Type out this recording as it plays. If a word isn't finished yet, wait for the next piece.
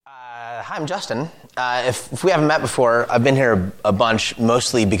Hi, I'm Justin. If we haven't met before, I've been here a bunch,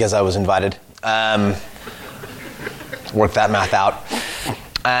 mostly because I was invited. Work that math out.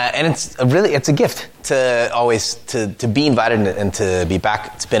 And it's a gift to always to be invited and to be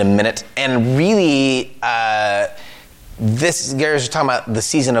back. It's been a minute. And really, Gary's talking about the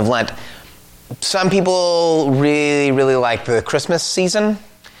season of Lent. Some people really, really like the Christmas season.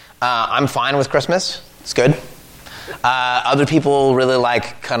 I'm fine with Christmas. It's good. Other people really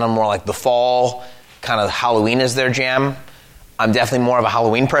like kind of more like the fall, kind of Halloween is their jam. I'm definitely more of a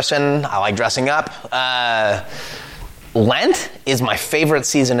Halloween person. I like dressing up. Lent is my favorite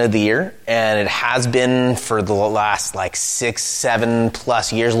season of the year, and it has been for the last 6,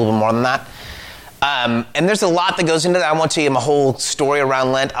 7+ years, a little bit more than that. And there's a lot that goes into that. I won't tell you my whole story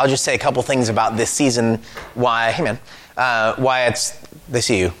around Lent. I'll just say a couple things about this season, why they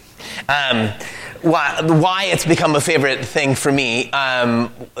see you. Why it's become a favorite thing for me, a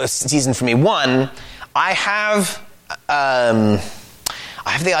season for me. One, I have the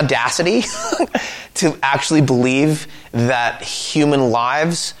audacity to actually believe that human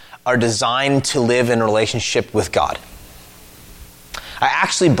lives are designed to live in a relationship with God. I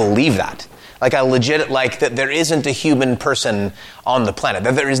actually believe that. That there isn't a human person on the planet,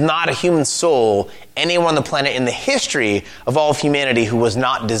 that there is not a human soul anywhere on the planet in the history of all of humanity who was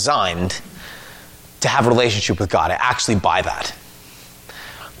not designed to have a relationship with God. I actually buy that.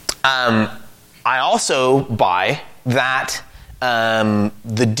 I also buy that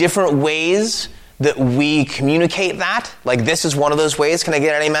the different ways that we communicate that, this is one of those ways. Can I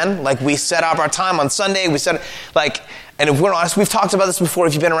get an amen? We set up our time on Sunday. And if we're honest, we've talked about this before.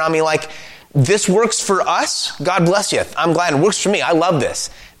 If you've been around me, this works for us. God bless you. I'm glad it works for me. I love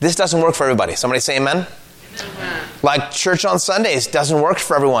this. This doesn't work for everybody. Somebody say amen. Amen. Church on Sundays doesn't work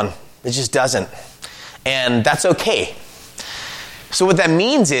for everyone. It just doesn't. And that's okay. So what that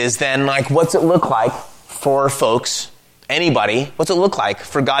means is then, what's it look like for folks, anybody, what's it look like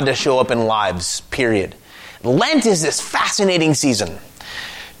for God to show up in lives, period? Lent is this fascinating season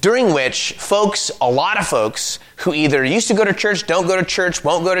during which a lot of folks who either used to go to church, don't go to church,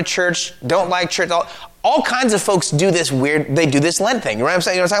 won't go to church, don't like church, all kinds of folks do this Lent thing. You know what I'm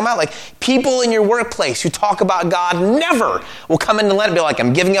saying? You know what I'm talking about? People in your workplace who talk about God never will come into Lent and be like,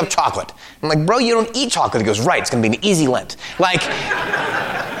 I'm giving up chocolate. I'm like, bro, you don't eat chocolate. He goes, right, it's going to be an easy Lent.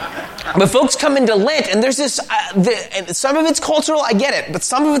 But folks come into Lent, and there's this, and some of it's cultural, I get it, but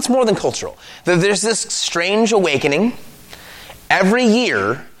some of it's more than cultural. There's this strange awakening every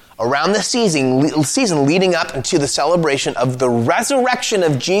year around the season leading up into the celebration of the resurrection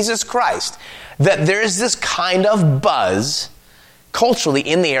of Jesus Christ, that there's this kind of buzz culturally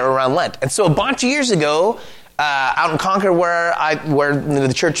in the air around Lent. And so a bunch of years ago, out in Concord, where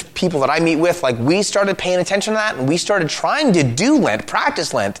the church people that I meet with, we started paying attention to that, and we started trying to do Lent,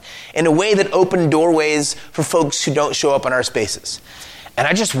 practice Lent, in a way that opened doorways for folks who don't show up in our spaces. And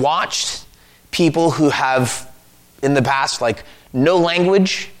I just watched people who have, in the past, no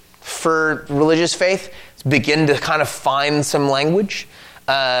language for religious faith begin to kind of find some language.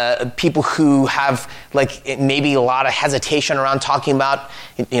 People who have maybe a lot of hesitation around talking about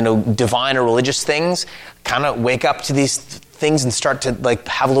divine or religious things kind of wake up to these things and start to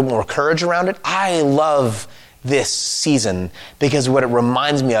have a little more courage around it. I love this season because what it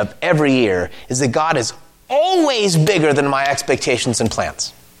reminds me of every year is that God is always bigger than my expectations and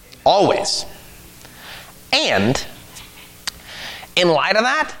plans. Always. And in light of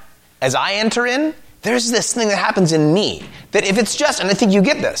that, as I enter in, there's this thing that happens in me that if it's just, and I think you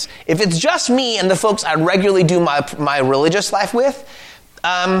get this, if it's just me and the folks I regularly do my religious life with,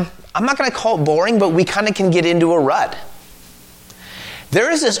 I'm not going to call it boring, but we kind of can get into a rut. There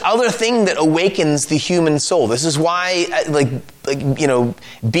is this other thing that awakens the human soul. This is why,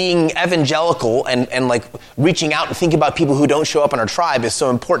 being evangelical and reaching out and thinking about people who don't show up in our tribe is so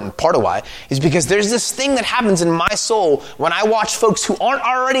important. Part of why is because there's this thing that happens in my soul when I watch folks who aren't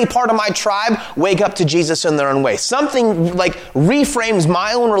already part of my tribe wake up to Jesus in their own way. Something reframes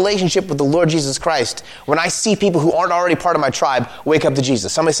my own relationship with the Lord Jesus Christ when I see people who aren't already part of my tribe wake up to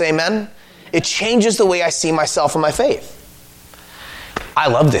Jesus. Somebody say amen? It changes the way I see myself and my faith. I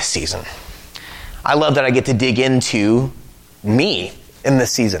love this season. I love that I get to dig into me in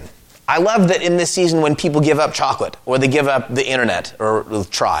this season. I love that in this season when people give up chocolate or they give up the internet or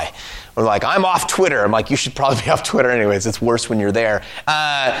try. Or I'm off Twitter. I'm you should probably be off Twitter anyways. It's worse when you're there.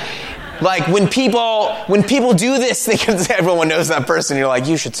 When people do this, everyone knows that person. You're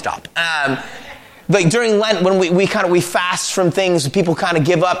you should stop. During Lent, when we fast from things, people kind of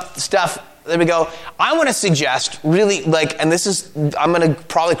give up stuff. there we go. I want to suggest really and this is, I'm going to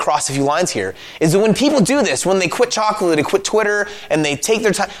probably cross a few lines here, is that when people do this, when they quit chocolate, they quit Twitter, and they take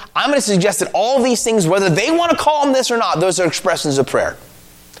their time, I'm going to suggest that all of these things, whether they want to call them this or not, those are expressions of prayer.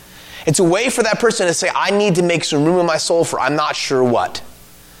 It's a way for that person to say, I need to make some room in my soul for I'm not sure what.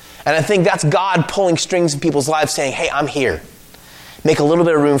 And I think that's God pulling strings in people's lives saying, hey, I'm here. Make a little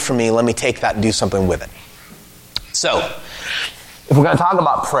bit of room for me. Let me take that and do something with it. So, if we're going to talk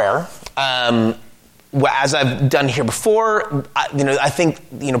about prayer, as I've done here before, I think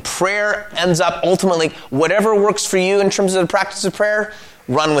prayer ends up ultimately, whatever works for you in terms of the practice of prayer,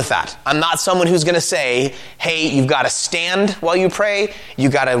 run with that. I'm not someone who's going to say, hey, you've got to stand while you pray, you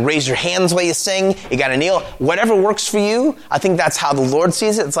got to raise your hands while you sing, you got to kneel. Whatever works for you, I think that's how the Lord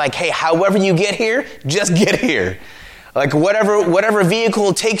sees it. It's like, hey, however you get here, just get here. Like whatever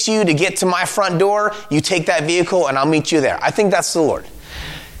vehicle takes you to get to my front door, you take that vehicle and I'll meet you there. I think that's the Lord.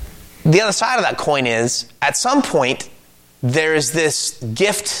 The other side of that coin is, at some point, there is this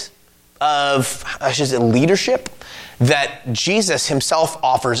gift of, leadership that Jesus himself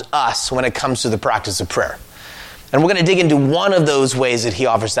offers us when it comes to the practice of prayer. And we're going to dig into one of those ways that he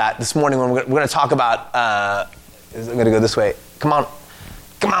offers that this morning when we're going to talk about, I'm going to go this way. Come on.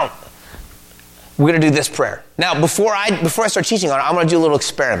 We're going to do this prayer. Now, before I start teaching on it, I'm going to do a little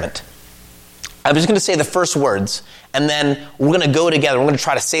experiment. I'm just going to say the first words, and then we're going to go together. We're going to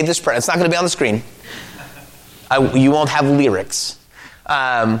try to say this prayer. It's not going to be on the screen. You won't have lyrics.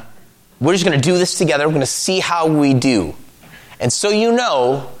 We're just going to do this together. We're going to see how we do. And so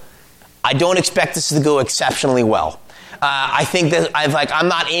I don't expect this to go exceptionally well. I think that I'm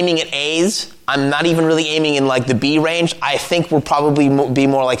not aiming at A's. I'm not even really aiming in the B range. I think we'll probably be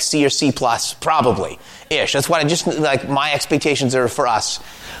more like C or C+, probably-ish. That's what my expectations are for us.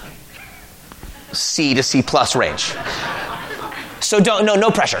 C to C+ range. So no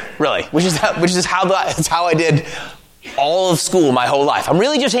pressure, really. Which is how I did all of school my whole life. I'm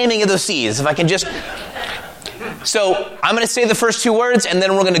really just aiming at those C's. If I can just... So I'm going to say the first two words, and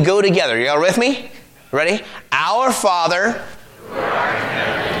then we're going to go together. You all with me? Ready? Our Father, who art in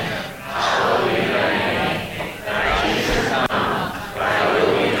heaven, hallowed be thy name. Thy kingdom come, thy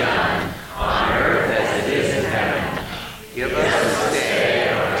will be done, on earth as it is in heaven. Give us this day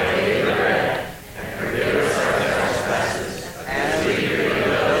our daily bread, and forgive us our trespasses, as we forgive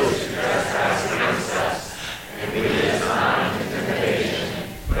those who trespass against us. And lead us not into temptation,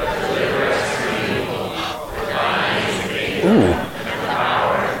 but deliver us from evil. For thine is the kingdom.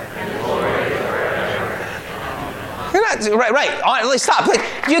 Right. Stop.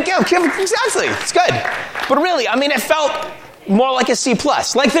 Exactly. It's good. But really, it felt more like a C+.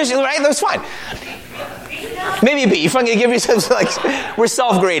 That's fine. Maybe a B. If I'm going to give you some, we're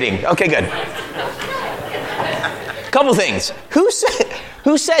self-grading. Okay, good. Couple things.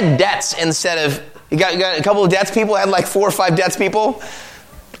 Who said debts instead of, you got a couple of debts people, had 4 or 5 debts people?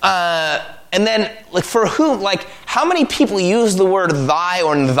 And then, for whom, how many people use the word thy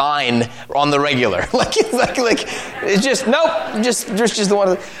or thine on the regular? It's just, nope, just the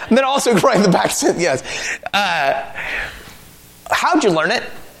one. And then also right in the back, yes. How'd you learn it?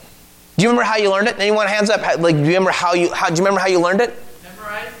 Do you remember how you learned it? Anyone hands up? Do you remember how you learned it?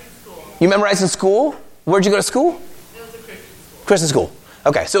 Memorized in school. You memorized in school? Where'd you go to school? It was a Christian school. Christian school.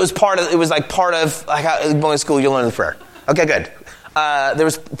 Okay, so it was part of how going to school you learned the prayer. Okay, good. There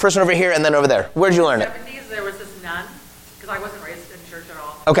was a person over here and then over there. Where did you learn it? In the 70s, there was this nun, because I wasn't raised in church at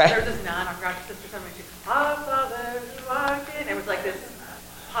all. Okay. There was this nun, I forgot the sister something, she goes, Our Father who art in, and it was like this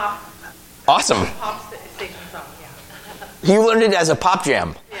pop. Awesome. Pop station song, yeah. You learned it as a pop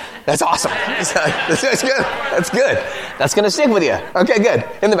jam. Yeah. That's awesome. That's good. That's good. That's going to stick with you. Okay, good.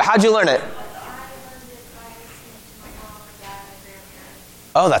 How'd you learn it?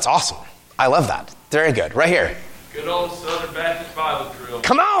 Oh, that's awesome. I love that. Very good. Right here. Good old Southern Baptist Bible drill.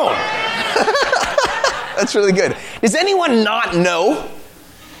 Come on! That's really good. Does anyone not know?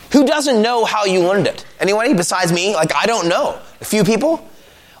 Who doesn't know how you learned it? Anyone besides me? I don't know. A few people?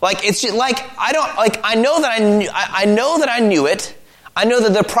 It's just, I know that I knew it. I know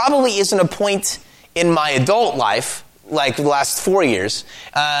that there probably isn't a point in my adult life, the last 4 years,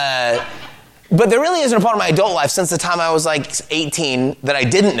 but there really isn't a point in my adult life since the time I was 18 that I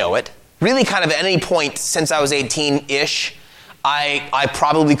didn't know it. Really kind of at any point since I was 18-ish, I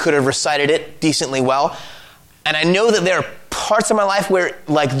probably could have recited it decently well. And I know that there are parts of my life where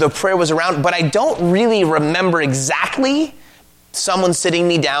the prayer was around, but I don't really remember exactly someone sitting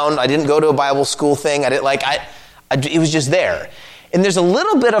me down. I didn't go to a Bible school thing. I didn't it was just there. And there's a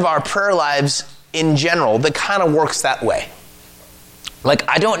little bit of our prayer lives in general that kind of works that way.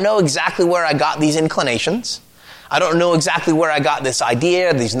 I don't know exactly where I got these inclinations. I don't know exactly where I got this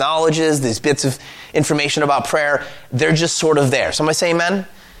idea, these knowledges, these bits of information about prayer. They're just sort of there. Somebody say amen?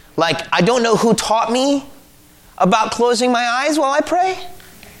 Like, I don't know who taught me about closing my eyes while I pray,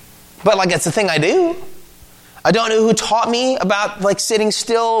 but like, it's the thing I do. I don't know who taught me about like sitting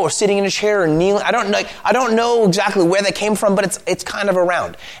still or sitting in a chair or kneeling. I don't know exactly where that came from, but it's kind of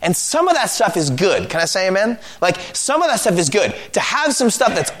around. And some of that stuff is good. Can I say amen? Like, some of that stuff is good. To have some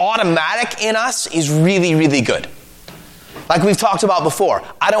stuff that's automatic in us is really, really good. Like we've talked about before,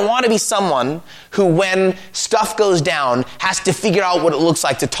 I don't want to be someone who, when stuff goes down, has to figure out what it looks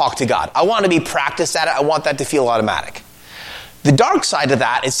like to talk to God. I want to be practiced at it. I want that to feel automatic. The dark side of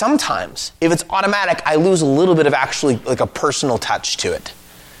that is sometimes, if it's automatic, I lose a little bit of actually like a personal touch to it.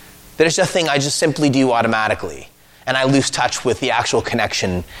 There's a thing I just simply do automatically, and I lose touch with the actual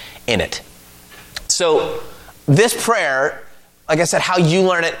connection in it. So this prayer, like I said, how you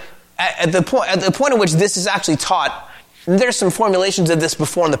learn it, at the point at which this is actually taught, there's some formulations of this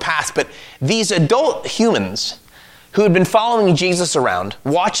before in the past, but these adult humans who had been following Jesus around,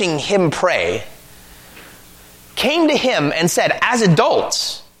 watching him pray, came to him and said, as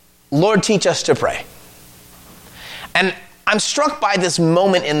adults, Lord, teach us to pray. And I'm struck by this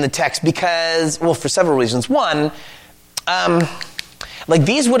moment in the text because, well, for several reasons. One, like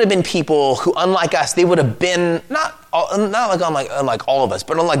these would have been people who, unlike us, they would have been, not unlike all of us,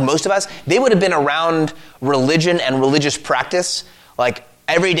 but unlike most of us, they would have been around religion and religious practice, like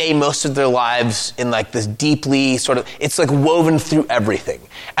every day, most of their lives, in like this deeply sort of, it's like woven through everything.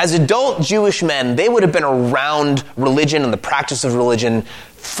 As adult Jewish men, they would have been around religion and the practice of religion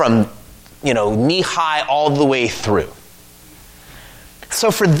from, knee high all the way through. So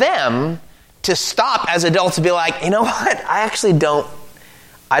for them to stop as adults and be like, you know what,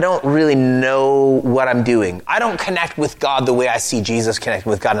 I don't really know what I'm doing. I don't connect with God the way I see Jesus connecting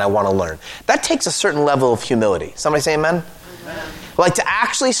with God, and I want to learn. That takes a certain level of humility. Somebody say amen? Amen. Like to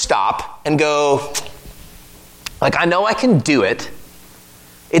actually stop and go, like, I know I can do it.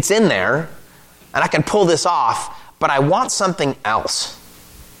 It's in there, and I can pull this off, but I want something else.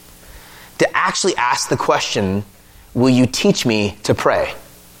 To actually ask the question, will you teach me to pray?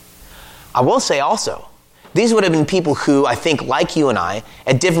 I will say also, these would have been people who, I think, like you and I,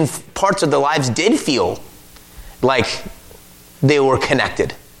 at different parts of their lives did feel like they were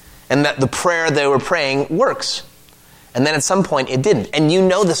connected and that the prayer they were praying works. And then at some point it didn't. And you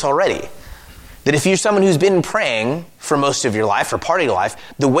know this already, that if you're someone who's been praying for most of your life or part of your life,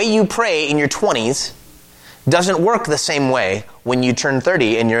 the way you pray in your 20s doesn't work the same way when you turn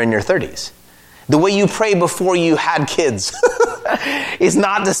 30 and you're in your 30s. The way you pray before you had kids is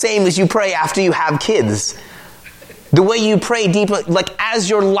not the same as you pray after you have kids. The way you pray deeply, like as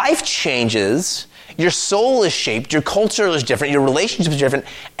your life changes, your soul is shaped, your culture is different, your relationship is different,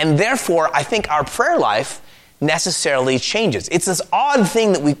 and therefore I think our prayer life necessarily changes. It's this odd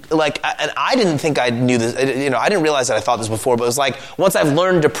thing that we, like, and I didn't think I knew this, I didn't realize that I thought this before, but it was like, once I've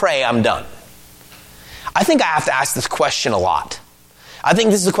learned to pray, I'm done. I think I have to ask this question a lot. I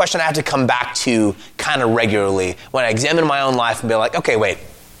think this is a question I have to come back to kind of regularly when I examine my own life and be like, okay, wait,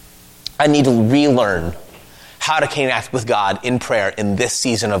 I need to relearn how to connect with God in prayer in this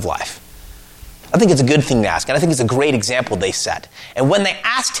season of life. I think it's a good thing to ask, and I think it's a great example they set. And when they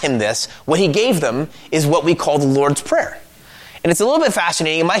asked him this, what he gave them is what we call the Lord's Prayer. And it's a little bit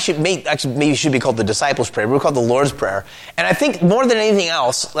fascinating. Maybe it should be called the Disciples' Prayer. We'll call it the Lord's Prayer. And I think more than anything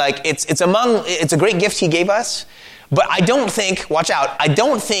else, like it's a great gift he gave us. But I don't think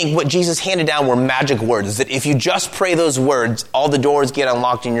what Jesus handed down were magic words, that if you just pray those words, all the doors get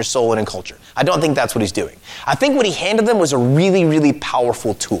unlocked in your soul and in culture. I don't think that's what he's doing. I think what he handed them was a really, really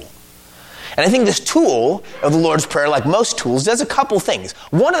powerful tool. And I think this tool of the Lord's Prayer, like most tools, does a couple things.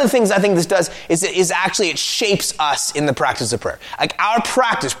 One of the things I think this does is actually it shapes us in the practice of prayer. Like our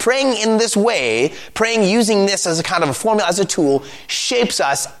practice, praying in this way, praying using this as a kind of a formula, as a tool, shapes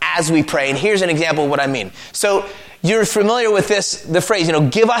us as we pray. And here's an example of what I mean. So you're familiar with the phrase,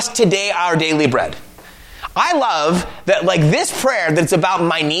 give us today our daily bread. I love that, like this prayer, that it's about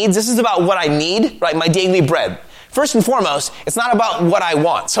my needs. This is about what I need, right? My daily bread. First and foremost, it's not about what I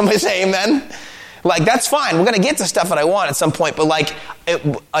want. Somebody say amen? Like, that's fine. We're going to get to stuff that I want at some point, but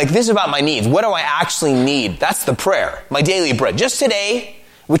this is about my needs. What do I actually need? That's the prayer. My daily bread. Just today,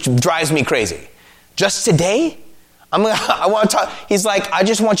 which drives me crazy. Just today? I want to talk. He's like, I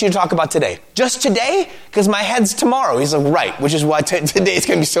just want you to talk about today. Just today? Because my head's tomorrow. He's like, right, which is why today is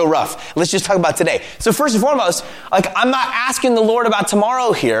going to be so rough. Let's just talk about today. So first and foremost, I'm not asking the Lord about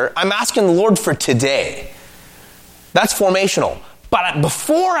tomorrow here. I'm asking the Lord for today. That's formational. But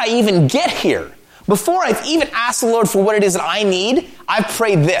before I even get here, before I've even asked the Lord for what it is that I need, I've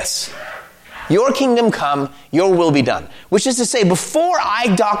prayed this. Your kingdom come, your will be done. Which is to say, before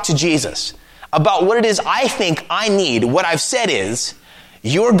I talk to Jesus about what it is I think I need, what I've said is,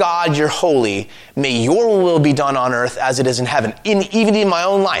 you're God, you're holy, may your will be done on earth as it is in heaven, even in my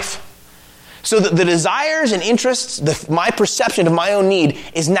own life. So that the desires and interests, my perception of my own need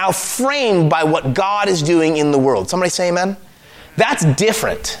is now framed by what God is doing in the world. Somebody say amen? That's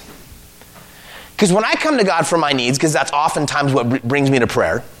different. Because when I come to God for my needs, because that's oftentimes what brings me to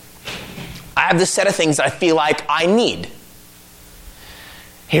prayer, I have this set of things that I feel like I need.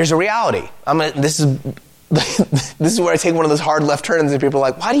 Here's a reality. This is where I take one of those hard left turns and people are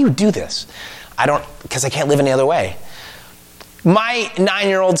like, why do you do this? Because I can't live any other way. My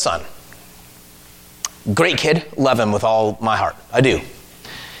 9-year-old son, great kid, love him with all my heart. I do.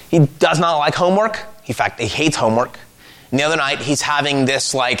 He does not like homework. In fact, he hates homework. And the other night, he's having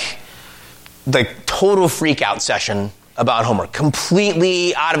this total freak out session about homework.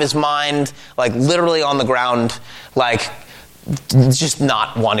 Completely out of his mind, literally on the ground, just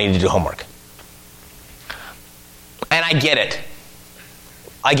not wanting to do homework. And I get it.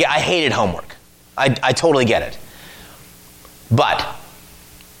 I hated homework. I totally get it. But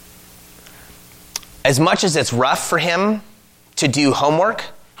as much as it's rough for him to do homework,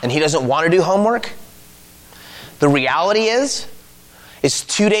 and he doesn't want to do homework, the reality is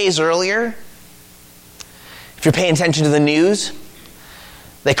 2 days earlier, if you're paying attention to the news,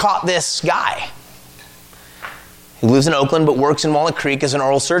 they caught this guy who lives in Oakland but works in Walnut Creek as an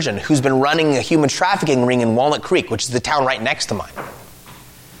oral surgeon, who's been running a human trafficking ring in Walnut Creek, which is the town right next to mine.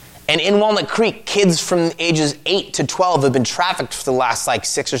 And in Walnut Creek, kids from ages 8 to 12 have been trafficked for the last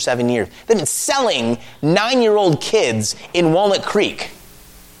 6 or 7 years. They've been selling 9-year-old kids in Walnut Creek.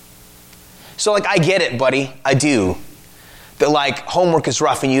 So I get it, buddy. I do. That homework is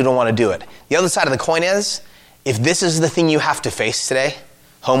rough and you don't want to do it. The other side of the coin is, if this is the thing you have to face today,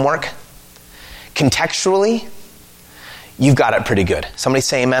 homework, contextually, you've got it pretty good. Somebody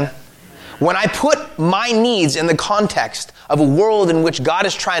say amen. When I put my needs in the context of a world in which God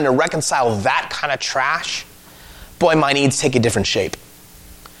is trying to reconcile that kind of trash, boy, my needs take a different shape.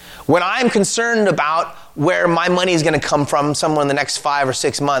 When I'm concerned about where my money is going to come from somewhere in the next 5 or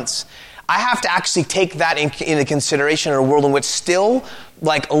 6 months, I have to actually take that into consideration in a world in which still,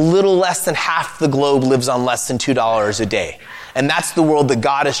 a little less than half the globe lives on less than $2 a day. And that's the world that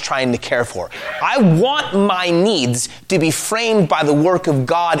God is trying to care for. I want my needs to be framed by the work of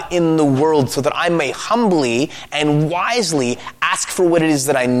God in the world so that I may humbly and wisely ask for what it is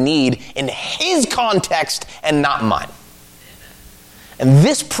that I need in His context and not mine. And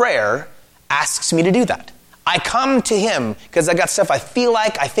this prayer asks me to do that. I come to Him because I got stuff I feel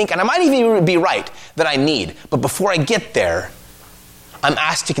like, I think, and I might even be right, that I need. But before I get there, I'm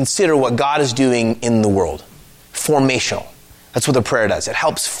asked to consider what God is doing in the world. Formational. That's what the prayer does. It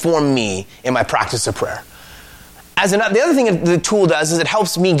helps form me in my practice of prayer. The other thing the tool does is it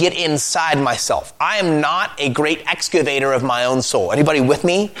helps me get inside myself. I am not a great excavator of my own soul. Anybody with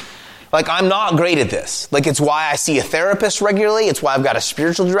me? I'm not great at this. It's why I see a therapist regularly. It's why I've got a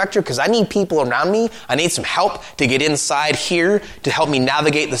spiritual director, because I need people around me. I need some help to get inside here to help me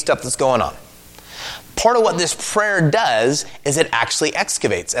navigate the stuff that's going on. Part of what this prayer does is it actually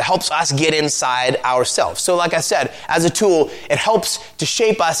excavates. It helps us get inside ourselves. So like I said, as a tool, it helps to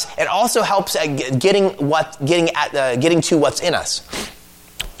shape us. It also helps at getting to what's in us.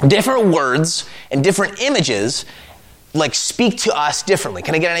 Different words and different images speak to us differently.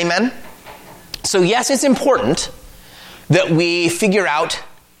 Can I get an amen? So yes, it's important that we figure out,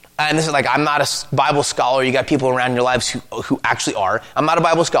 and this is I'm not a Bible scholar. You got people around your lives who actually are. I'm not a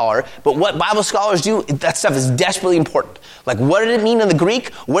Bible scholar, but what Bible scholars do, that stuff is desperately important. What did it mean in the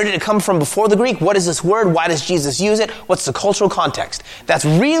Greek? Where did it come from before the Greek? What is this word? Why does Jesus use it? What's the cultural context? That's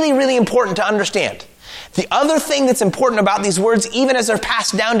really, really important to understand. The other thing that's important about these words, even as they're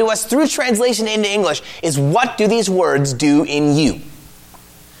passed down to us through translation into English, is what do these words do in you?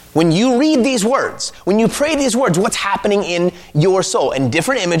 When you read these words, when you pray these words, what's happening in your soul? And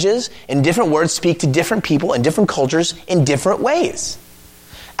different images and different words speak to different people and different cultures in different ways.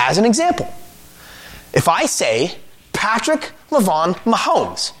 As an example, if I say Patrick LaVon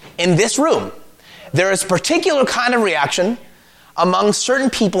Mahomes in this room, there is a particular kind of reaction among certain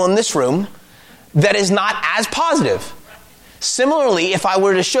people in this room that is not as positive. Similarly, if I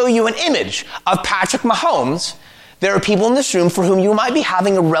were to show you an image of Patrick Mahomes, there are people in this room for whom you might be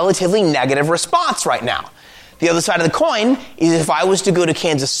having a relatively negative response right now. The other side of the coin is if I was to go to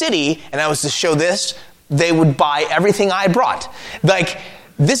Kansas City and I was to show this, they would buy everything I brought.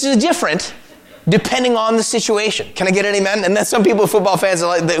 This is different depending on the situation. Can I get an amen? And then some people, football fans,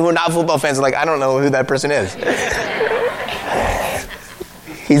 who are not football fans, are I don't know who that person is.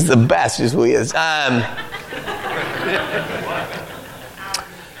 He's the best, is who he is.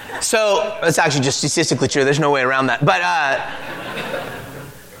 So it's actually just statistically true. There's no way around that. But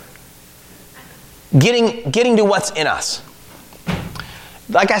getting to what's in us.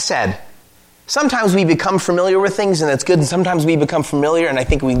 Like I said, sometimes we become familiar with things, and that's good, and sometimes we become familiar, and I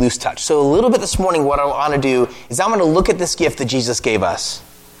think we lose touch. So a little bit this morning, what I want to do is I'm going to look at this gift that Jesus gave us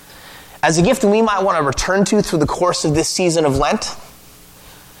as a gift that we might want to return to through the course of this season of Lent,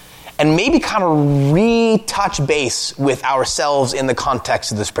 and maybe kind of retouch base with ourselves in the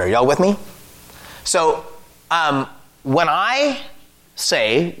context of this prayer. Y'all with me? So when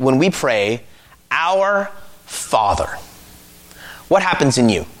we pray, Our Father, what happens in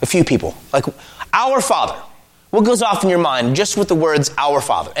you? A few people. Like, Our Father. What goes off in your mind just with the words, Our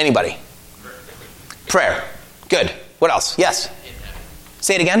Father? Anybody? Prayer. Good. What else? Yes? In heaven.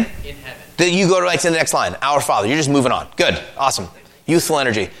 Say it again? In heaven. You go right to the next line. Our Father. You're just moving on. Good. Awesome. Youthful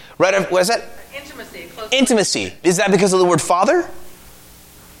energy. Right, what is that? Intimacy. Close. Intimacy. Is that because of the word Father?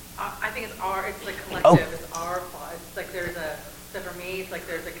 I think it's like collective. Oh. It's our Father. It's like so for me, it's like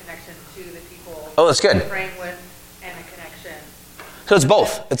there's a connection to the people. Oh, that's good. I'm praying with, and a connection. So it's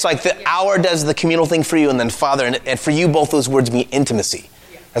both. It's like the our does the communal thing for you, and then Father, and for you, both those words mean intimacy.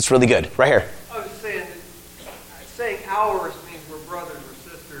 Yeah. That's really good. Right here. I was just saying that saying ours means we're brothers or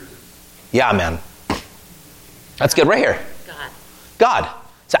sisters. Yeah, man. That's good. Right here. God.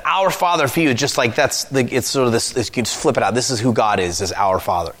 So Our Father for you, just like it's sort of this, you can just flip it out. This is who God is Our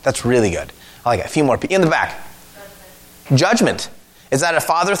Father. That's really good. I like it. A few more people. In the back. Judgment. Is that a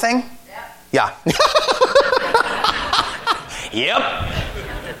father thing? Yeah. Yep.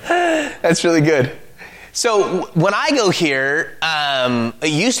 That's really good. So when I go here,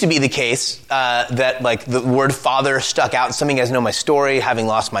 it used to be the case that like the word father stuck out. Some of you guys know my story, having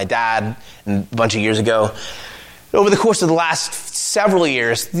lost my dad a bunch of years ago. Over the course of the last several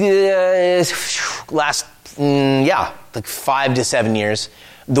years, like 5 to 7 years,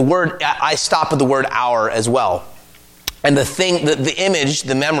 I stop at the word our as well. And the image,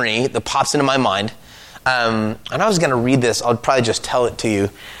 the memory that pops into my mind, and I was going to read this, I'll probably just tell it to you,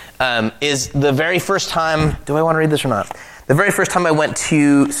 is the very first time, do I want to read this or not? The very first time I went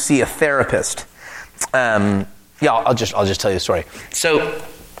to see a therapist. I'll just tell you the story. So,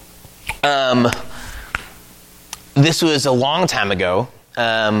 this was a long time ago,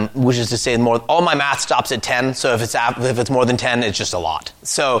 which is to say all my math stops at 10, so if it's more than 10, it's just a lot.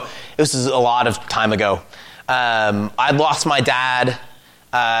 So this is a lot of time ago. I'd lost my dad.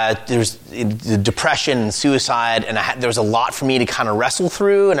 There was depression and suicide, and there was a lot for me to kind of wrestle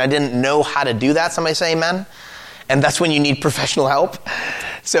through, and I didn't know how to do that. Somebody say amen? And that's when you need professional help.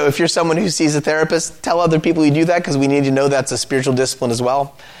 So if you're someone who sees a therapist, tell other people you do that, because we need to know that's a spiritual discipline as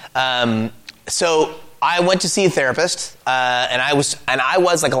well. So I went to see a therapist, and I was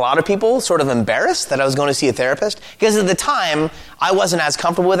like a lot of people, sort of embarrassed that I was going to see a therapist, because at the time I wasn't as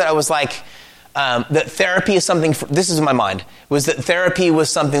comfortable with it. I was like, that therapy is something. This is in my mind, was that therapy was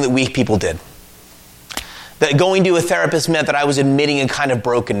something that weak people did. That going to a therapist meant that I was admitting a kind of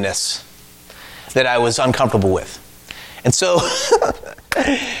brokenness that I was uncomfortable with, and so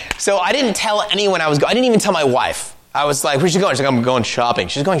I didn't tell anyone I didn't even tell my wife. I was like, "Where's she going?" She's like, "I'm going shopping."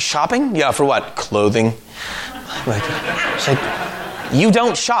 She's going shopping? Yeah, for what? Clothing. She's like, "You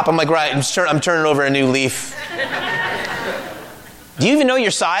don't shop." I'm like, "Right, I'm turning over a new leaf." Do you even know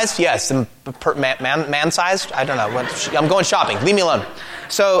your size? Yes, man-sized? I don't know. I'm going shopping. Leave me alone.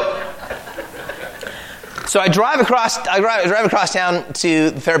 So I drive across town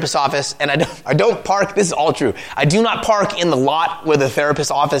to the therapist's office, and I don't park. This is all true. I do not park in the lot where the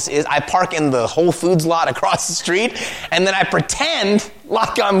therapist's office is. I park in the Whole Foods lot across the street, and then I pretend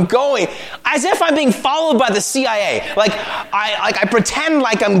like I'm going, as if I'm being followed by the CIA. I pretend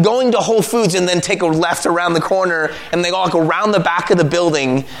like I'm going to Whole Foods, and then take a left around the corner, and they walk around the back of the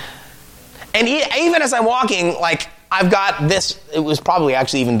building. And even as I'm walking, like, I've got this, it was probably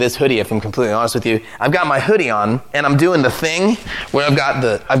actually even this hoodie, if I'm completely honest with you. I've got my hoodie on, and I'm doing the thing where I've got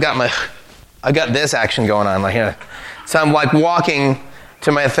this action going on, like here. So I'm like walking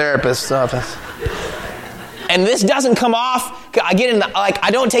to my therapist's office. And this doesn't come off. I get in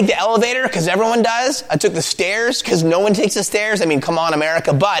I don't take the elevator because everyone does. I took the stairs because no one takes the stairs. I mean, come on,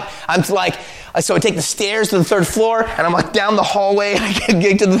 America. But so I take the stairs to the third floor, and I'm like down the hallway, and I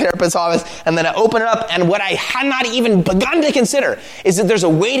get to the therapist's office, and then I open it up, and what I had not even begun to consider is that there's a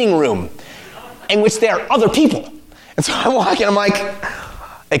waiting room in which there are other people. And so I walk in, I'm like,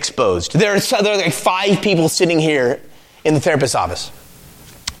 exposed. There are like 5 people sitting here in the therapist's office.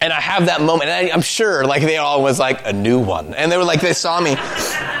 And I have that moment, and I'm sure like they all was like a new one. And they were like, they saw me.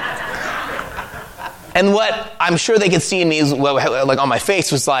 And what I'm sure they could see in me, is, like on my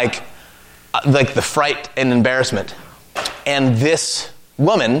face, was like the fright and embarrassment. And this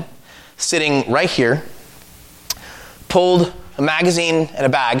woman sitting right here pulled a magazine and a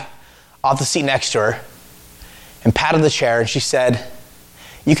bag off the seat next to her and patted the chair, and she said,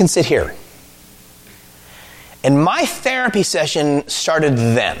 "You can sit here." And my therapy session started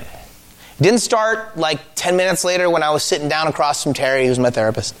then. It didn't start like 10 minutes later when I was sitting down across from Terry, who's my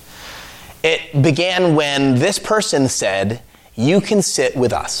therapist. It began when this person said, "You can sit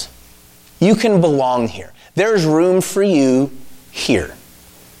with us. You can belong here. There's room for you here.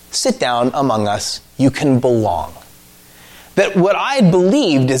 Sit down among us. You can belong." That what I had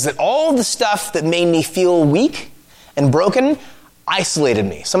believed is that all the stuff that made me feel weak and broken isolated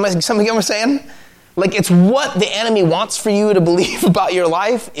me. Somebody get what I'm saying? Like, it's what the enemy wants for you to believe about your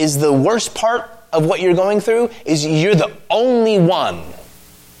life is the worst part of what you're going through is you're the only one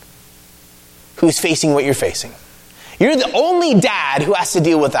who's facing what you're facing. You're the only dad who has to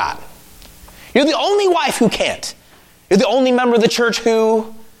deal with that. You're the only wife who can't. You're the only member of the church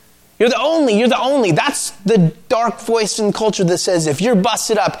who... You're the only. That's the dark voice in culture that says if you're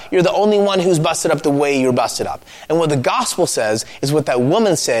busted up, you're the only one who's busted up the way you're busted up. And what the gospel says is what that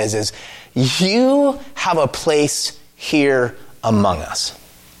woman says is, you have a place here among us.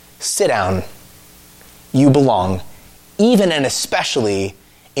 Sit down. You belong, even and especially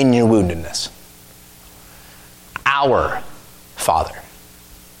in your woundedness. Our Father.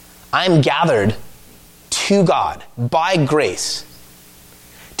 I'm gathered to God by grace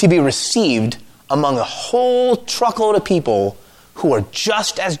to be received among a whole truckload of people who are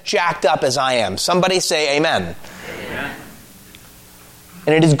just as jacked up as I am. Somebody say amen. Amen.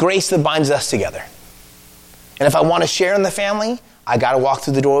 And it is grace that binds us together. And if I want to share in the family, I got to walk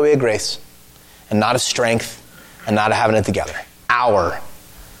through the doorway of grace and not of strength and not of having it together. Our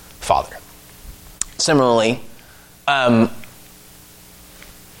Father. Similarly,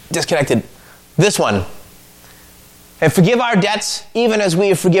 disconnected. This one. And forgive our debts even as we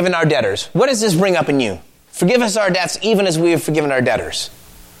have forgiven our debtors. What does this bring up in you? Forgive us our debts even as we have forgiven our debtors.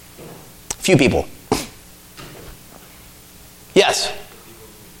 Few people. Yes.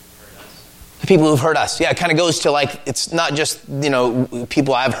 The people who've hurt us. Yeah, it kind of goes to like, it's not just,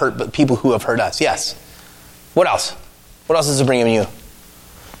 people I've hurt, but people who have hurt us. Yes. What else? What else does it bring in you?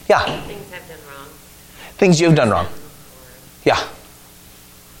 Yeah. Things I've done wrong. Things you've done wrong. Yeah.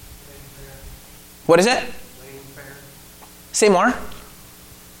 What is it? Say more. If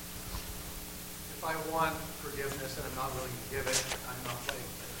I want forgiveness and I'm not willing to give it, I'm not playing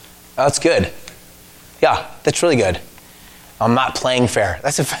fair. That's good. Yeah, that's really good. I'm not playing fair.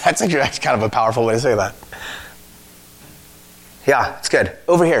 That's kind of a powerful way to say that. Yeah, it's good.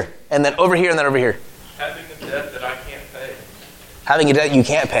 Over here, and then over here, and then over here. Having a debt that I can't pay. Having a debt you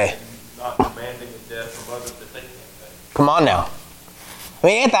can't pay. Not demanding a debt from others that they can't pay. Come on now. I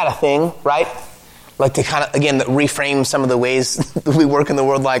mean, ain't that a thing, right? Like to kind of, again, reframe some of the ways that we work in the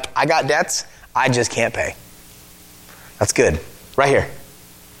world, like, I got debts, I just can't pay. That's good. Right here.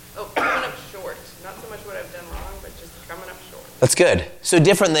 Oh, coming up short. Not so much what I've done wrong, but just coming up short. That's good. So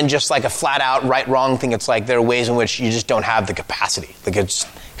different than just like a flat out right wrong thing. It's like there are ways in which you just don't have the capacity. Like it's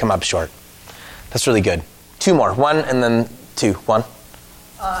come up short. That's really good. Two more. One and then two. One.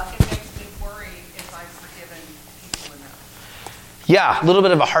 It makes me worry if I've forgiven people enough. Yeah, a little bit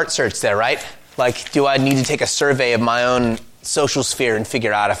of a heart search there, right? Like, do I need to take a survey of my own social sphere and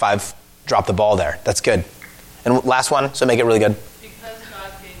figure out if I've dropped the ball there? That's good. And last one, so make it really good. Because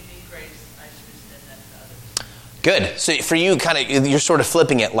God gave me grace, I should extend that to others. Good. So for you, you're sort of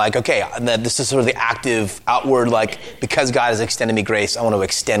flipping it like, okay, this is sort of the active, outward, like, because God has extended me grace, I want to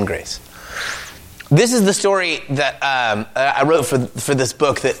extend grace. This is the story that I wrote for this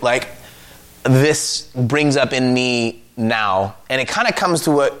book that, like, this brings up in me now, and it kind of comes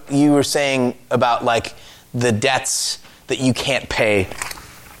to what you were saying about like the debts that you can't pay.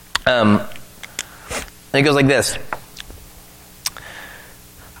 And it goes like this.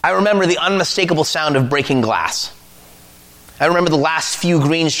 I remember the unmistakable sound of breaking glass. I remember the last few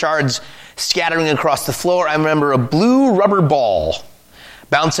green shards scattering across the floor. I remember a blue rubber ball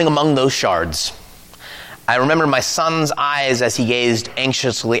bouncing among those shards. I remember my son's eyes as he gazed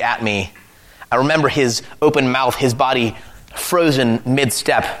anxiously at me. I remember his open mouth, his body frozen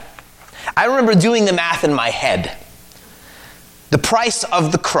mid-step. I remember doing the math in my head. The price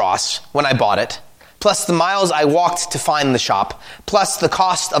of the cross when I bought it, plus the miles I walked to find the shop, plus the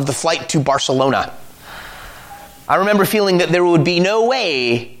cost of the flight to Barcelona. I remember feeling that there would be no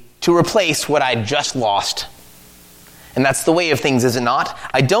way to replace what I'd just lost. And that's the way of things, is it not?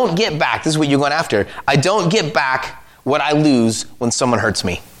 I don't get back, this is what you're going after, I don't get back what I lose when someone hurts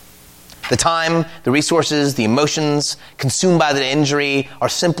me. The time, the resources, the emotions consumed by the injury are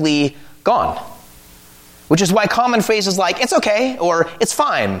simply gone. Which is why common phrases like, it's okay, or it's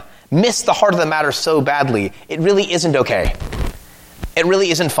fine, miss the heart of the matter so badly. It really isn't okay. It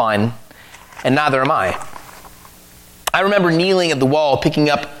really isn't fine, and neither am I. I remember kneeling at the wall, picking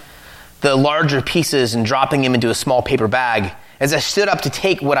up the larger pieces and dropping them into a small paper bag. As I stood up to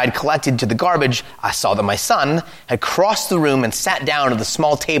take what I'd collected to the garbage, I saw that my son had crossed the room and sat down at the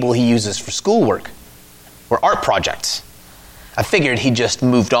small table he uses for schoolwork or art projects. I figured he'd just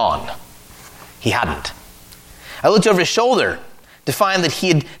moved on. He hadn't. I looked over his shoulder to find that he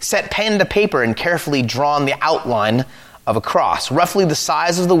had set pen to paper and carefully drawn the outline of a cross, roughly the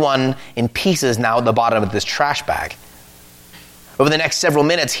size of the one in pieces now at the bottom of this trash bag. Over the next several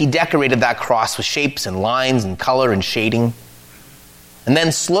minutes, he decorated that cross with shapes and lines and color and shading, and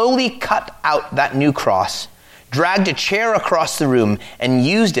then slowly cut out that new cross, dragged a chair across the room, and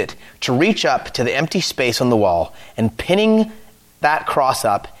used it to reach up to the empty space on the wall. And pinning that cross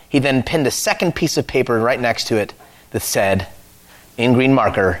up, he then pinned a second piece of paper right next to it that said, in green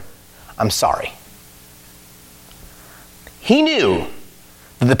marker, "I'm sorry." He knew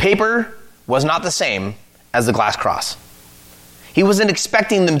that the paper was not the same as the glass cross. He wasn't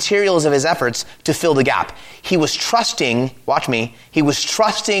expecting the materials of his efforts to fill the gap. He was trusting, watch me, he was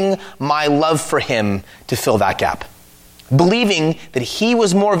trusting my love for him to fill that gap, believing that he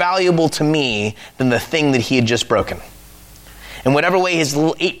was more valuable to me than the thing that he had just broken. In whatever way his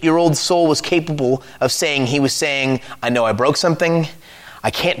little 8-year-old soul was capable of saying, he was saying, I know I broke something,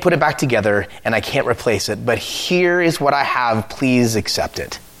 I can't put it back together, and I can't replace it, but here is what I have, please accept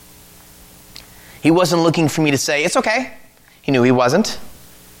it. He wasn't looking for me to say, it's okay. He knew he wasn't.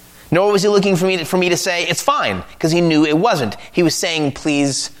 Nor was he looking for me to say, it's fine, because he knew it wasn't. He was saying,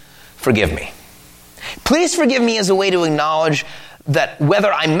 please forgive me. Please forgive me as a way to acknowledge that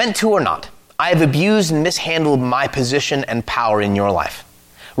whether I meant to or not, I have abused and mishandled my position and power in your life.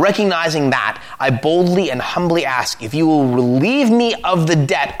 Recognizing that, I boldly and humbly ask if you will relieve me of the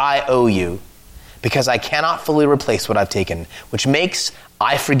debt I owe you, because I cannot fully replace what I've taken, which makes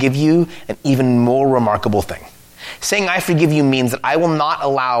I forgive you an even more remarkable thing. Saying I forgive you means that I will not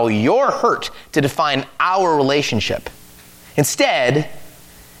allow your hurt to define our relationship. Instead,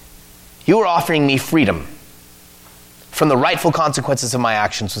 you are offering me freedom from the rightful consequences of my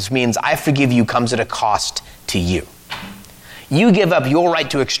actions, which means I forgive you comes at a cost to you. You give up your right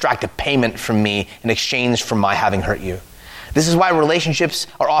to extract a payment from me in exchange for my having hurt you. This is why relationships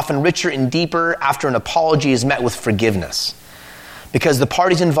are often richer and deeper after an apology is met with forgiveness. Because the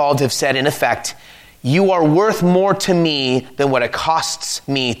parties involved have said, in effect, you are worth more to me than what it costs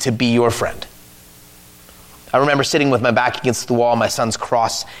me to be your friend. I remember sitting with my back against the wall, my son's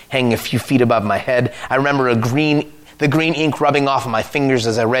cross hanging a few feet above my head. I remember the green ink rubbing off of my fingers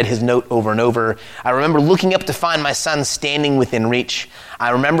as I read his note over and over. I remember looking up to find my son standing within reach. I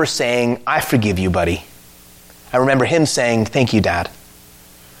remember saying, I forgive you, buddy. I remember him saying, thank you, Dad.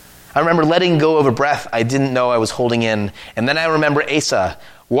 I remember letting go of a breath I didn't know I was holding in. And then I remember Asa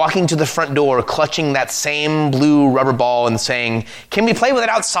walking to the front door, clutching that same blue rubber ball and saying, can we play with it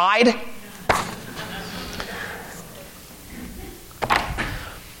outside?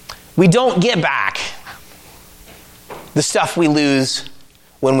 We don't get back the stuff we lose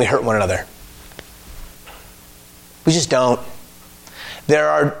when we hurt one another. We just don't.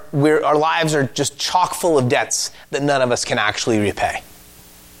 Our lives are just chock full of debts that none of us can actually repay.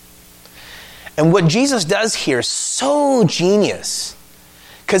 And what Jesus does here is so genius.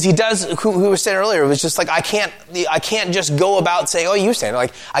 Because he does, who we were saying earlier, it was just like, I can't just go about saying, oh, you saying,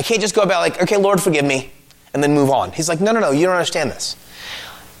 like, I can't just go about like, okay, Lord, forgive me, and then move on. He's like, no, you don't understand this.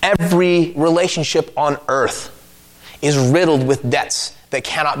 Every relationship on earth is riddled with debts that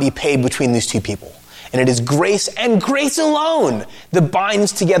cannot be paid between these two people. And it is grace and grace alone that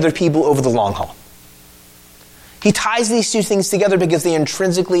binds together people over the long haul. He ties these two things together because they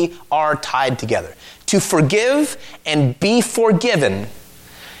intrinsically are tied together. To forgive and be forgiven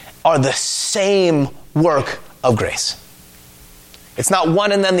are the same work of grace. It's not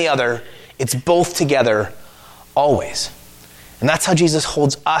one and then the other. It's both together always. And that's how Jesus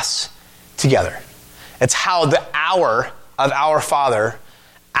holds us together. It's how the hour of our Father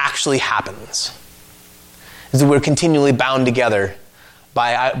actually happens. Is that we're continually bound together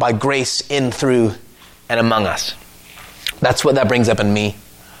by grace in, through, and among us. That's what that brings up in me.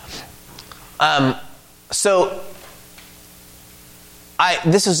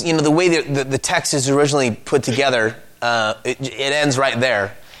 This is, the way that the text is originally put together, it ends right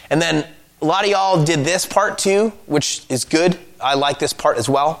there. And then a lot of y'all did this part too, which is good. I like this part as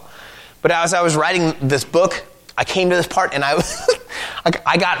well. But as I was writing this book, I came to this part and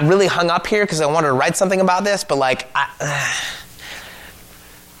I got really hung up here because I wanted to write something about this, but like,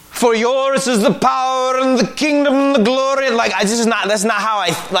 for yours is the power and the kingdom and the glory. Like, that's not how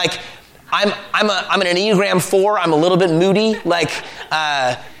I, like, I'm an Enneagram 4. I'm a little bit moody. Like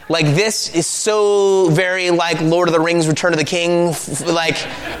this is so very like Lord of the Rings, Return of the King. Like,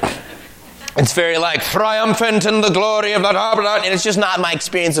 it's very like triumphant in the glory of that, and it's just not my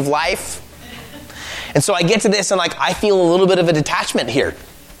experience of life. And so I get to this and like, I feel a little bit of a detachment here.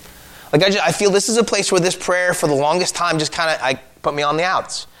 Like I feel this is a place where this prayer for the longest time just kind of put me on the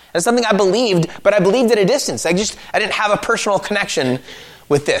outs. And it's something I believed, but I believed at a distance. I didn't have a personal connection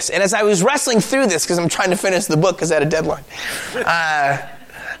with this. And as I was wrestling through this, because I'm trying to finish the book because I had a deadline,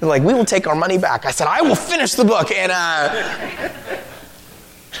 like, we will take our money back. I said, I will finish the book. And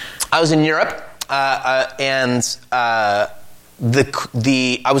I was in Europe, and I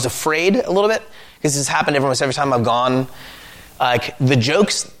was afraid a little bit, because this happened almost every time I've gone. Like, the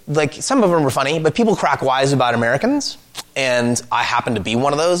jokes, like, some of them were funny, but people crack wise about Americans, and I happen to be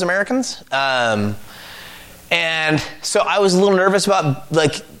one of those Americans. And so I was a little nervous about,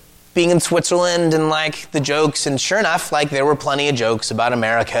 like, being in Switzerland and, like, the jokes, and sure enough, like, there were plenty of jokes about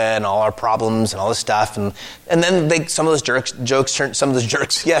America and all our problems and all this stuff, and then some of those jerks,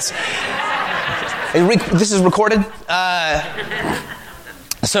 yes. This is recorded.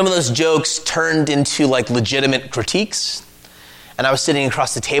 Some of those jokes turned into, like, legitimate critiques. And I was sitting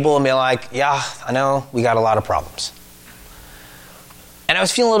across the table and being like, yeah, I know, we got a lot of problems. And I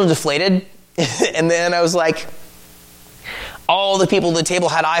was feeling a little deflated. And then I was like, all the people at the table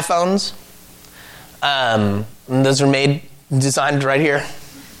had iPhones. And those were designed right here.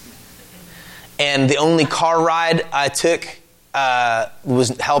 And the only car ride I took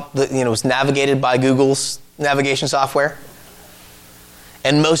was navigated by Google's navigation software.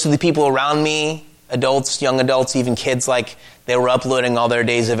 And most of the people around me, adults, young adults, even kids, like, they were uploading all their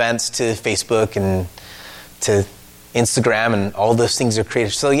day's events to Facebook and to Instagram, and all those things are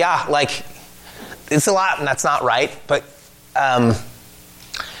created. So yeah, like, it's a lot, and that's not right. But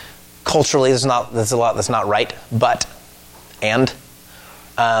culturally, there's a lot that's not right. But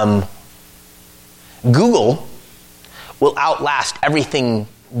Google will outlast everything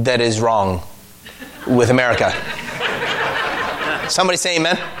that is wrong with America. Somebody say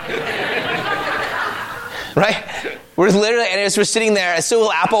amen. Right? We're literally, and as we're sitting there, so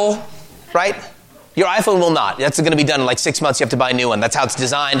will Apple, right? Your iPhone will not. That's going to be done in like 6 months. You have to buy a new one. That's how it's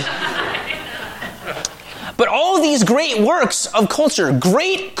designed. But all of these great works of culture,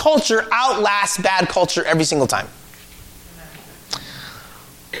 great culture outlasts bad culture every single time.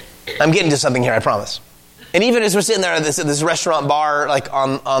 I'm getting to something here, I promise. And even as we're sitting there at this restaurant bar, like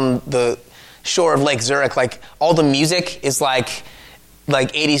on the shore of Lake Zurich, like, all the music is like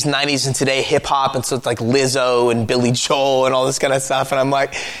 80s, 90s, and today hip-hop, and so it's like Lizzo and Billy Joel and all this kind of stuff, and I'm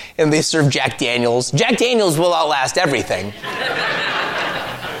like, and they serve Jack Daniels. Jack Daniels will outlast everything.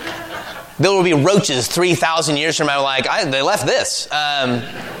 There will be roaches 3,000 years from now, like, they left this. And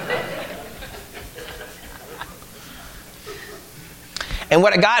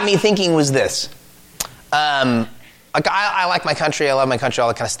what it got me thinking was this. I like my country, I love my country, all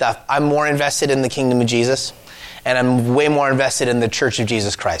that kind of stuff. I'm more invested in the kingdom of Jesus, and I'm way more invested in the church of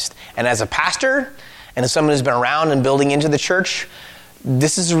Jesus Christ. And as a pastor, and as someone who's been around and building into the church,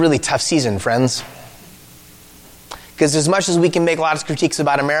 this is a really tough season, friends. Because as much as we can make a lot of critiques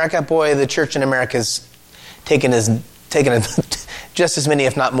about America, boy, the church in America has taken just as many,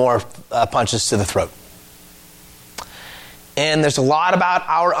 if not more, punches to the throat. And there's a lot about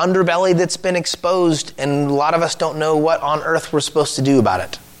our underbelly that's been exposed, and a lot of us don't know what on earth we're supposed to do about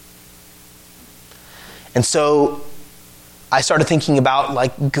it. And so I started thinking about,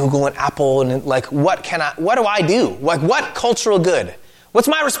 like, Google and Apple, and like, what do I do? Like, what cultural good? What's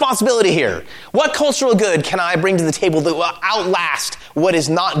my responsibility here? What cultural good can I bring to the table that will outlast what is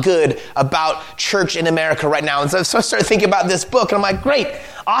not good about church in America right now? And so I started thinking about this book, and I'm like, great,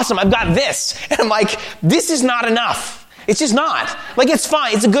 awesome, I've got this. And I'm like, this is not enough. It's just not. Like, it's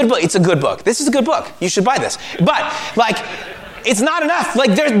fine. It's a good book. It's a good book. This is a good book. You should buy this. But, like, it's not enough.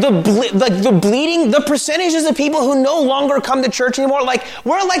 Like, there's the bleeding, the percentages of people who no longer come to church anymore. Like,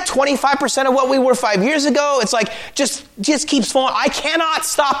 we're like 25% of what we were 5 years ago. It's like, just keeps falling. I cannot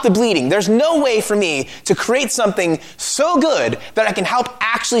stop the bleeding. There's no way for me to create something so good that I can help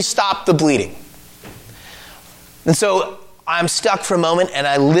actually stop the bleeding. And so I'm stuck for a moment, and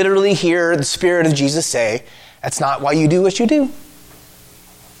I literally hear the Spirit of Jesus say, that's not why you do what you do.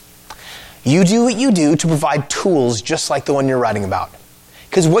 You do what you do to provide tools just like the one you're writing about.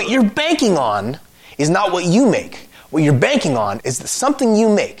 Because what you're banking on is not what you make. What you're banking on is that something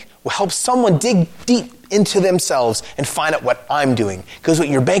you make, will help someone dig deep into themselves and find out what I'm doing. Because what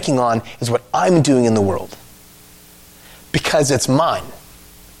you're banking on is what I'm doing in the world. Because it's mine.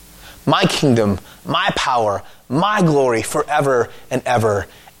 My kingdom, my power, my glory forever and ever.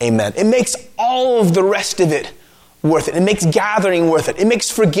 Amen. It makes all of the rest of it worth it. It makes gathering worth it. It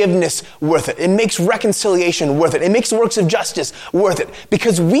makes forgiveness worth it. It makes reconciliation worth it. It makes works of justice worth it.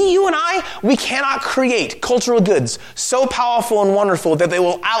 Because you and I, we cannot create cultural goods so powerful and wonderful that they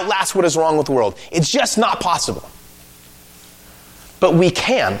will outlast what is wrong with the world. It's just not possible. But we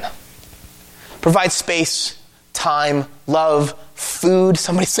can provide space, time, love, food,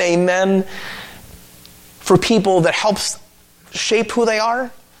 somebody say amen, for people that helps shape who they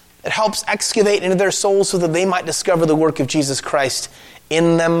are. It helps excavate into their souls so that they might discover the work of Jesus Christ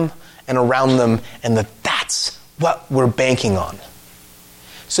in them and around them, and that's what we're banking on.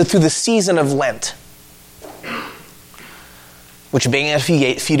 So through the season of Lent, which began a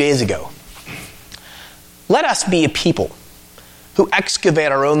few days ago, let us be a people who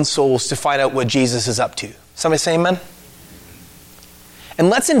excavate our own souls to find out what Jesus is up to. Somebody say amen? And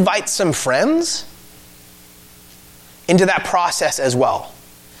let's invite some friends into that process as well.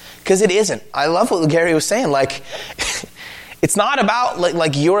 Because it isn't. I love what Gary was saying. Like, it's not about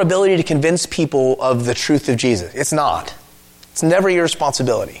like your ability to convince people of the truth of Jesus. It's not. It's never your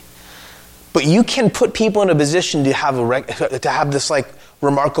responsibility. But you can put people in a position to have this like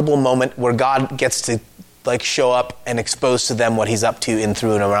remarkable moment where God gets to like show up and expose to them what he's up to in,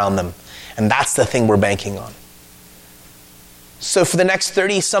 through, and around them. And that's the thing we're banking on. So for the next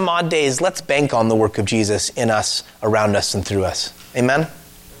 30 some odd days, let's bank on the work of Jesus in us, around us, and through us. Amen?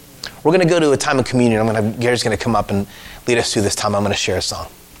 We're going to go to a time of communion. Gary's going to come up and lead us through this time. I'm going to share a song.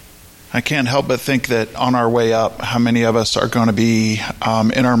 I can't help but think that on our way up, how many of us are going to be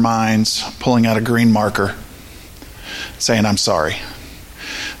in our minds pulling out a green marker, saying, I'm sorry.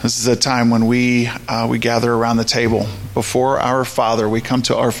 This is a time when we gather around the table before our Father. We come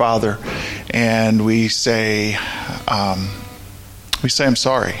to our Father and we say, I'm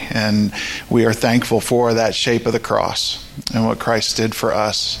sorry. And we are thankful for that shape of the cross and what Christ did for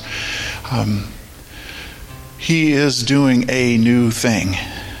us. He is doing a new thing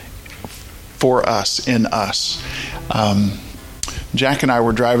for us, in us. Jack and I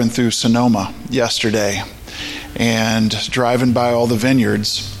were driving through Sonoma yesterday, and driving by all the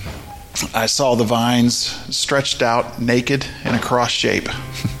vineyards, I saw the vines stretched out naked in a cross shape.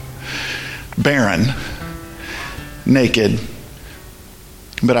 Barren, naked.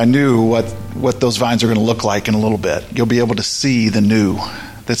 But I knew what those vines are going to look like in a little bit. You'll be able to see the new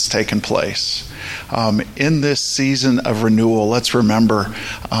that's taken place. In this season of renewal, let's remember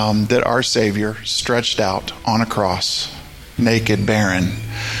that our Savior stretched out on a cross, naked, barren.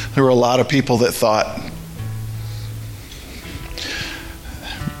 There were a lot of people that thought,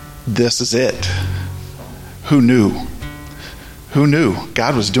 this is it. Who knew? Who knew?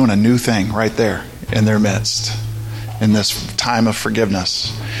 God was doing a new thing right there in their midst in this time of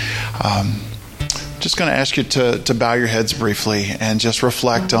forgiveness. Just going to ask you to bow your heads briefly and just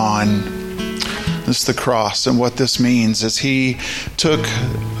reflect on the cross and what this means as he took,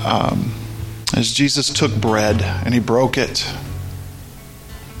 as Jesus took bread and he broke it.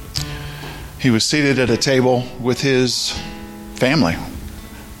 He was seated at a table with his family,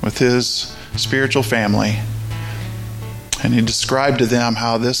 with his spiritual family, and he described to them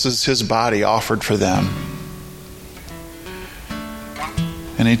how this is his body offered for them.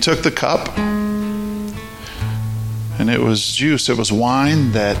 And he took the cup, and it was juice, it was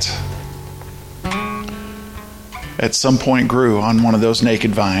wine that at some point grew on one of those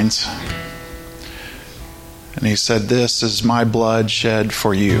naked vines. And he said, this is my blood shed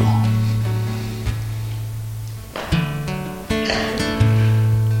for you.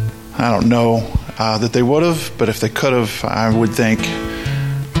 I don't know that they would have, but if they could have, I would think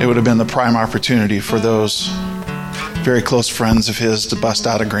it would have been the prime opportunity for those very close friends of his to bust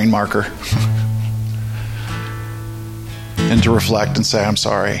out a green marker and to reflect and say, I'm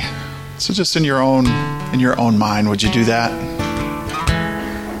sorry. So just in your own mind, would you do that?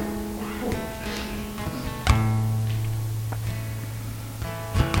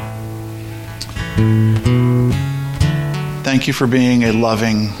 Thank you for being a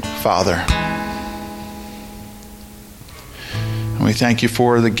loving Father. And we thank you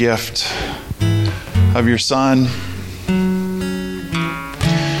for the gift of your Son.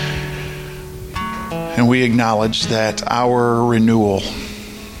 And we acknowledge that our renewal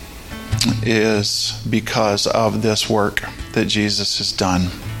is because of this work that Jesus has done.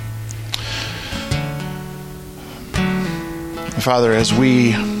 Father, as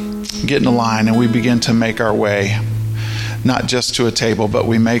we get in the line and we begin to make our way not just to a table, but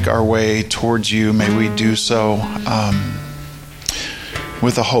we make our way towards you. May we do so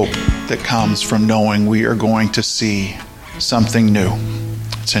with a hope that comes from knowing we are going to see something new.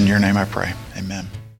 It's in your name I pray. Amen.